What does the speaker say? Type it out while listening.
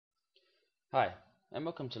Hi, and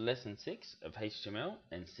welcome to Lesson 6 of HTML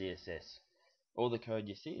and CSS. All the code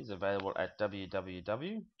you see is available at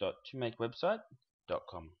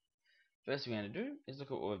www.tomakewebsite.com. First thing we're going to do is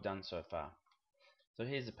look at what we've done so far. So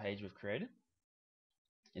here's the page we've created.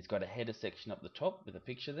 It's got a header section up the top with a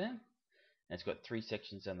picture there. And it's got three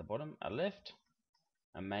sections down the bottom, a left,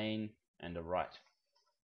 a main, and a right.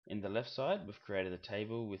 In the left side, we've created a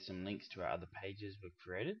table with some links to our other pages we've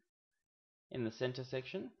created. In the center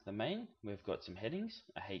section, the main, we've got some headings,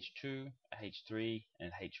 a H2, a H3,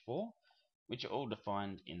 and a H4, which are all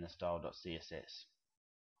defined in the style.css.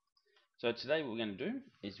 So today what we're going to do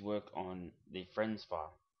is work on the friends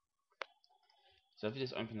file. So if you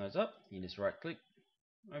just open those up, you just right click,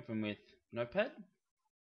 open with Notepad.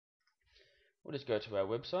 We'll just go to our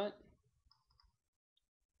website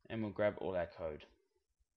and we'll grab all our code.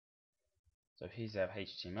 So here's our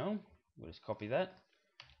HTML, we'll just copy that,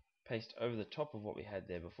 paste over the top of what we had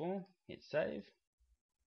there before, hit save,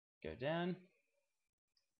 go down,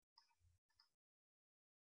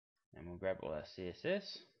 and we'll grab all our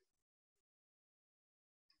CSS,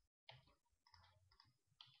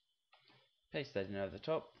 paste that in over the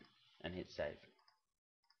top, and hit save.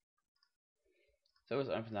 So let's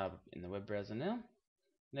open that up in the web browser now.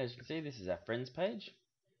 And as you can see, this is our friends page.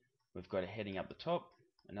 We've got a heading up the top,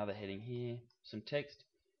 another heading here, some text,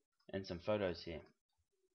 and some photos here.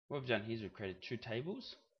 What we've done here is we've created two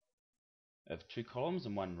tables of two columns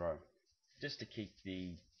and one row, just to keep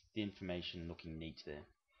the information looking neat there.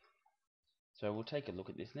 So we'll take a look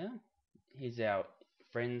at this now. Here's our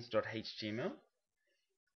friends.html.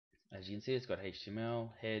 As you can see, it's got HTML,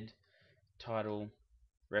 head, title,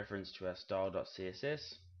 reference to our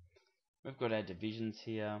style.css. We've got our divisions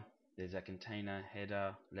here. There's our container,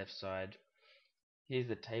 header, left side. Here's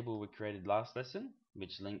the table we created last lesson,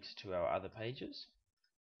 which links to our other pages.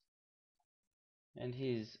 And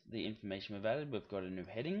here's the information we've added. We've got a new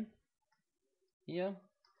heading here,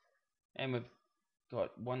 and we've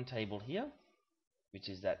got one table here, which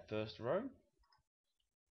is that first row,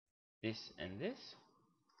 this and this.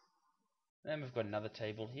 Then we've got another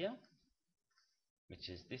table here, which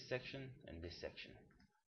is this section and this section.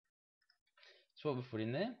 So what we've put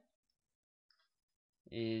in there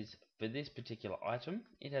is, for this particular item,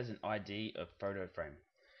 it has an ID of photo frame,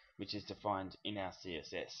 which is defined in our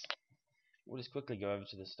CSS. We'll just quickly go over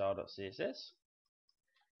to the style.css,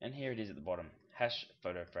 and here it is at the bottom, hash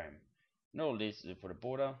photo frame. And all it is we put a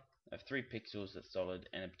border of 3 pixels that's solid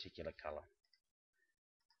and a particular color.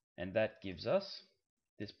 And that gives us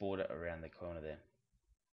this border around the corner there.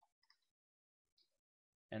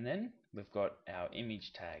 And then we've got our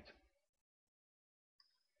image tag.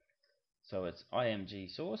 So it's img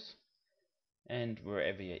source and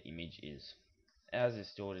wherever your image is. Ours is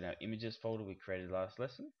stored in our images folder we created last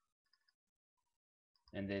lesson.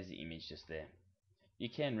 And there's the image just there. You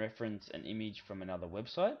can reference an image from another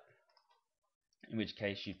website, in which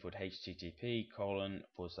case you'd put http://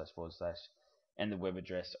 and the web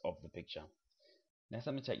address of the picture. Now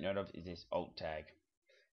something to take note of is this alt tag.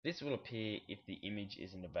 This will appear if the image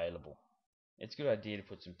isn't available. It's a good idea to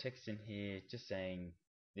put some text in here just saying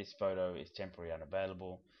this photo is temporarily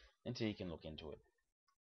unavailable until you can look into it.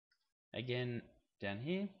 Again, down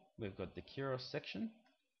here we've got the Kuros section.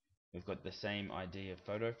 We've got the same ID of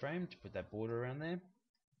photo frame to put that border around there.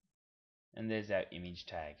 And there's our image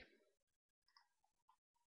tag.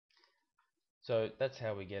 So that's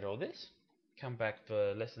how we get all this. Come back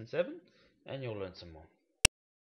for lesson 7 and you'll learn some more.